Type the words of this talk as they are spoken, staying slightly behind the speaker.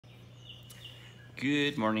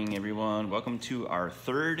Good morning, everyone. Welcome to our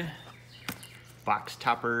third box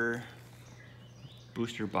topper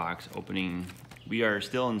booster box opening. We are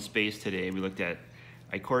still in space today. We looked at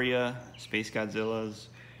Ikoria, Space Godzillas.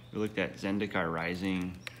 We looked at Zendikar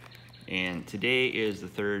Rising. And today is the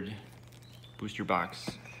third booster box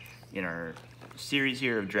in our series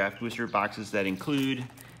here of draft booster boxes that include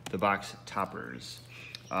the box toppers.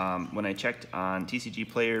 When I checked on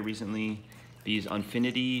TCG Player recently, these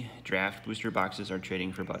Unfinity draft booster boxes are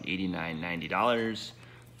trading for about $89, $90,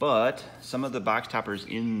 but some of the box toppers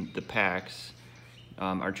in the packs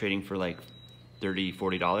are trading for like $30,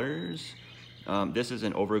 $40. This is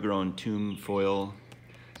an overgrown tomb foil.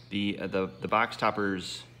 The box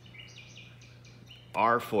toppers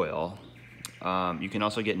are foil. You can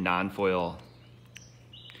also get non-foil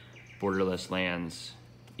borderless lands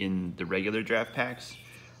in the regular draft packs.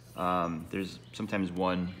 There's sometimes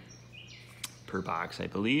one per box, I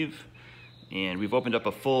believe. And we've opened up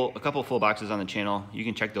a couple full boxes on the channel. You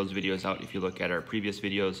can check those videos out if you look at our previous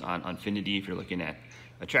videos on Unfinity, if you're looking at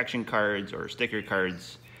attraction cards or sticker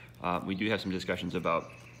cards. We do have some discussions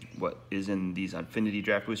about what is in these Unfinity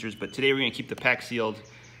draft boosters, but today we're gonna keep the pack sealed.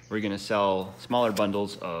 We're gonna sell smaller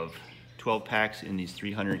bundles of 12 packs in these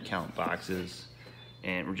 300 count boxes.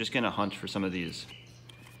 And we're just gonna hunt for some of these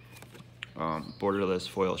borderless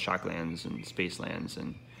foil shocklands and space lands.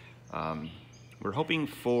 And we're hoping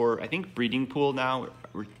for, I think, breeding pool now.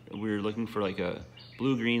 We're looking for like a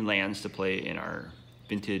blue-green lands to play in our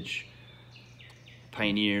vintage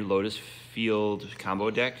Pioneer Lotus Field combo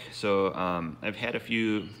deck. So I've had a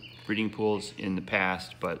few breeding pools in the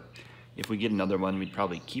past, but if we get another one, we'd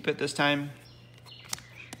probably keep it this time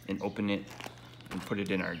and open it and put it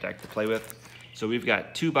in our deck to play with. So we've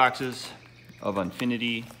got 2 boxes of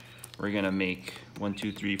Unfinity. We're gonna make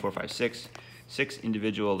 6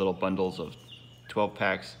 individual little bundles of 12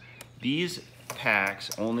 packs. These packs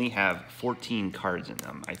only have 14 cards in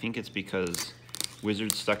them. I think it's because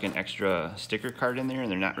Wizards stuck an extra sticker card in there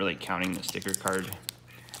and they're not really counting the sticker card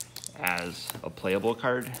as a playable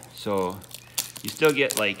card. So you still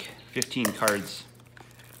get like 15 cards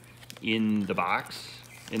in the box,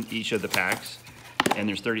 in each of the packs, and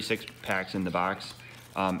there's 36 packs in the box.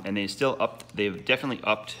 And they've definitely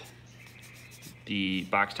upped the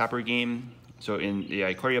box topper game. So in the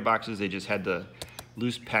Ikoria boxes, they just had the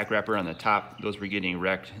loose pack wrapper on the top. Those were getting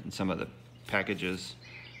wrecked in some of the packages.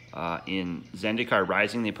 In Zendikar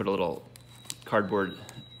Rising, they put a little cardboard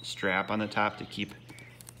strap on the top to keep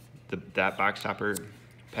that box topper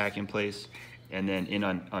pack in place. And then in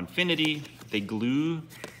Unfinity, they glue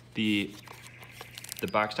the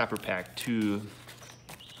box topper pack to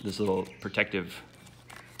this little protective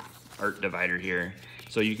art divider here.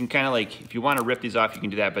 So you can kind of like, if you want to rip these off, you can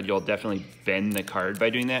do that, but you'll definitely bend the card by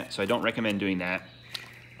doing that. So I don't recommend doing that.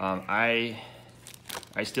 I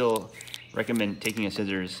still recommend taking a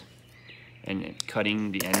scissors and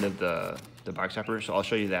cutting the end of the box topper. So I'll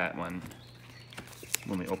show you that when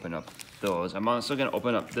we open up those. I'm also going to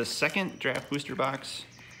open up the second draft booster box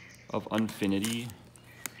of Unfinity.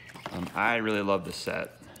 I really love this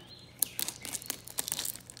set,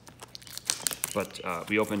 but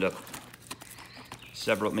we opened up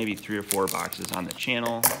several, maybe 3 or 4 boxes on the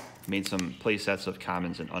channel, made some play sets of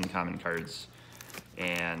commons and uncommon cards,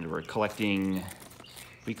 and we collected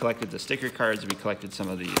the sticker cards, we collected some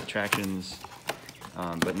of the attractions,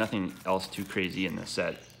 but nothing else too crazy in the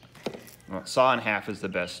set. Saw in Half is the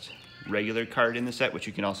best regular card in the set, which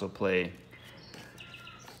you can also play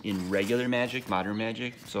in regular Magic, Modern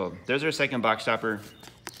Magic. So there's our second box topper.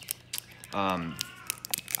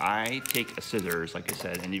 I take a scissors, like I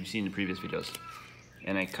said, and you've seen the previous videos,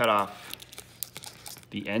 and I cut off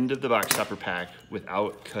the end of the box topper pack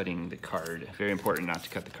without cutting the card. Very important not to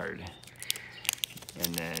cut the card.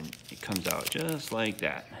 And then it comes out just like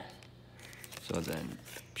that. So then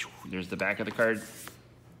there's the back of the card.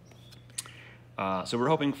 So we're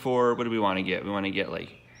hoping for, what do we want to get? We want to get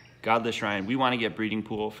like Godless Shrine. We want to get Breeding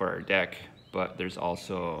Pool for our deck, but there's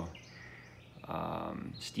also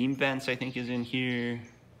Steam Vents, I think, is in here.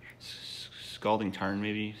 Scalding Tarn,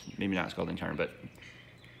 maybe not Scalding Tarn, but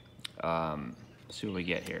let's see what we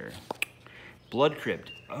get here. Blood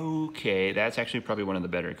Crypt. Okay, that's actually probably one of the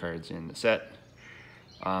better cards in the set.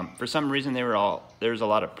 For some reason, there's a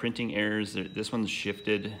lot of printing errors. This one's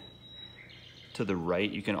shifted to the right.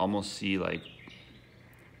 You can almost see like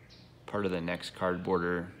part of the next card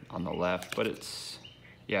border on the left, but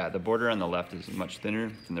the border on the left is much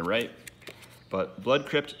thinner than the right. But Blood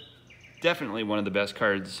Crypt, definitely one of the best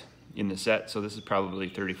cards in the set, so this is probably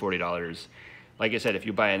 $30, $40. Like I said, if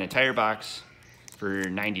you buy an entire box for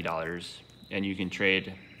 $90 and you can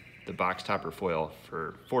trade the box topper foil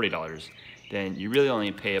for $40, then you really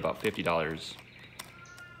only pay about $50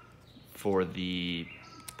 for the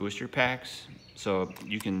booster packs. So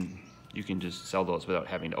you can just sell those without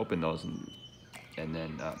having to open those and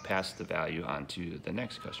then pass the value on to the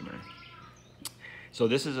next customer. So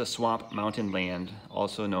this is a swamp mountain land,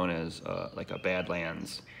 also known as like a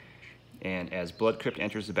Badlands. And as Blood Crypt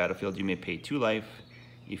enters the battlefield, you may pay 2 life.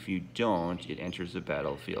 If you don't, it enters the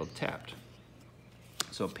battlefield tapped.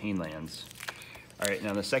 So Painlands. All right,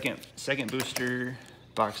 now the second booster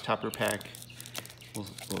box topper pack. We'll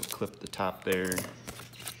clip the top there.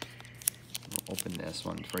 We'll open this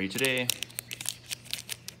one for you today.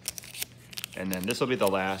 And then this will be the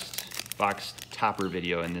last box topper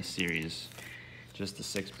video in this series. Just the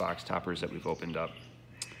 6 box toppers that we've opened up.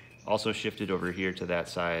 Also shifted over here to that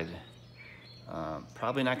side.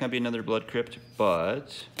 Probably not gonna be another Blood Crypt,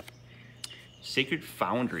 but Sacred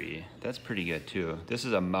Foundry, that's pretty good too. This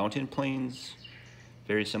is a Mountain Plains,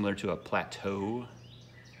 very similar to a Plateau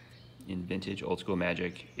in vintage old school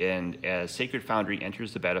Magic. And as Sacred Foundry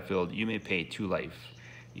enters the battlefield, you may pay 2 life.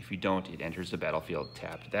 If you don't, it enters the battlefield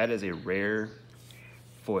tapped. That is a rare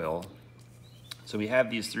foil. So we have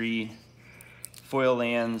these 3 foil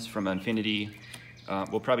lands from Unfinity.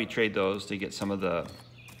 We'll probably trade those to get some of the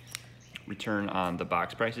return on the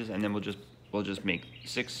box prices, and then we'll just make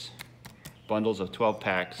 6 bundles of 12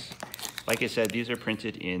 packs. Like I said, these are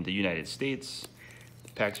printed in the United States.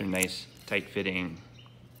 The packs are nice, tight fitting.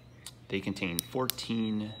 They contain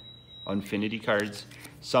 14 Unfinity cards.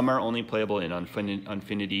 Some are only playable in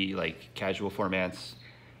Unfinity like casual formats.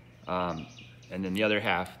 And then the other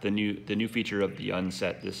half, the new feature of the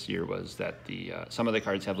unset this year was that some of the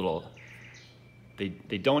cards have little,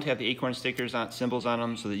 they don't have the acorn stickers symbols on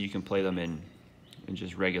them, so that you can play them in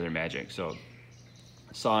just regular Magic. So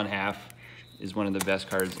Saw in Half is one of the best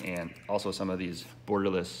cards, and also some of these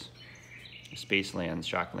borderless space lands,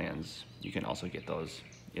 shock lands, you can also get those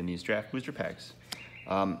in these draft booster packs.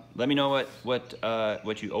 Let me know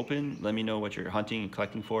what you open. Let me know what you're hunting and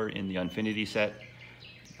collecting for in the Unfinity set.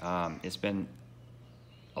 It's been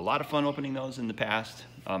a lot of fun opening those in the past.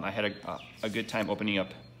 I had a good time opening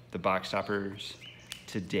up the box toppers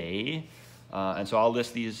today. And so I'll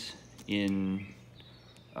list these in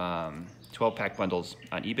 12 pack bundles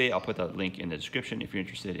on eBay. I'll put the link in the description if you're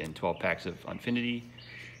interested in 12 packs of Unfinity.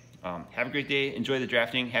 Have a great day. Enjoy the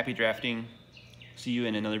drafting. Happy drafting. See you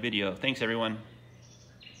in another video. Thanks, everyone.